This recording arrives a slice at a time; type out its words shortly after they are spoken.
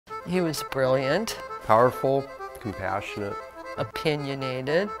He was brilliant, Powerful, compassionate.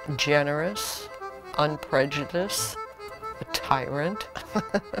 opinionated, generous, unprejudiced, a tyrant.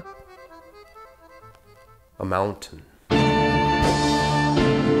 A mountain.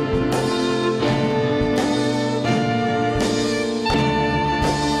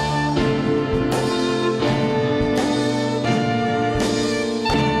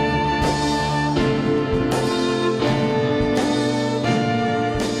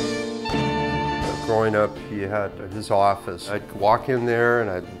 Growing up, he had his office. I'd walk in there and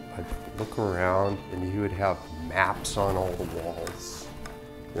I'd look around, and he would have maps on all the walls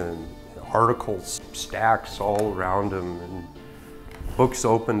and articles, stacks all around him, and books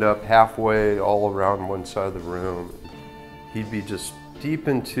opened up halfway all around one side of the room. He'd be just deep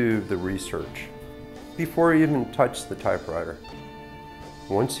into the research before he even touched the typewriter.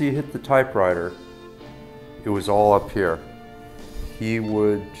 Once he hit the typewriter, it was all up here. He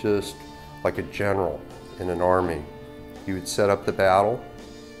would just, like a general in an army, he would set up the battle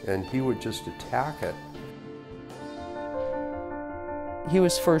and he would just attack it. He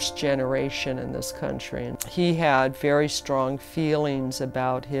was first generation in this country. He had very strong feelings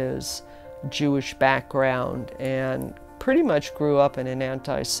about his Jewish background and pretty much grew up in an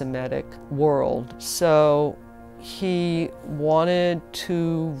anti-Semitic world. So he wanted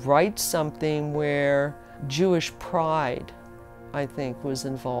to write something where Jewish pride, I think, was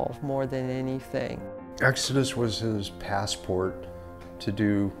involved more than anything. Exodus was his passport to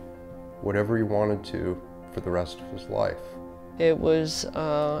do whatever he wanted to for the rest of his life. It was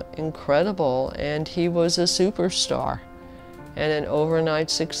incredible, and he was a superstar and an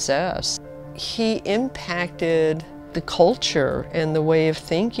overnight success. He impacted the culture and the way of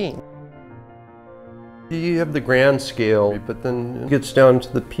thinking. You have the grand scale, but then it gets down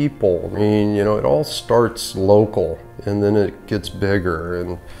to the people. I mean, you know, it all starts local and then it gets bigger,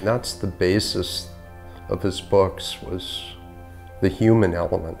 and that's the basis of his books, was the human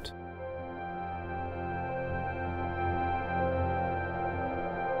element.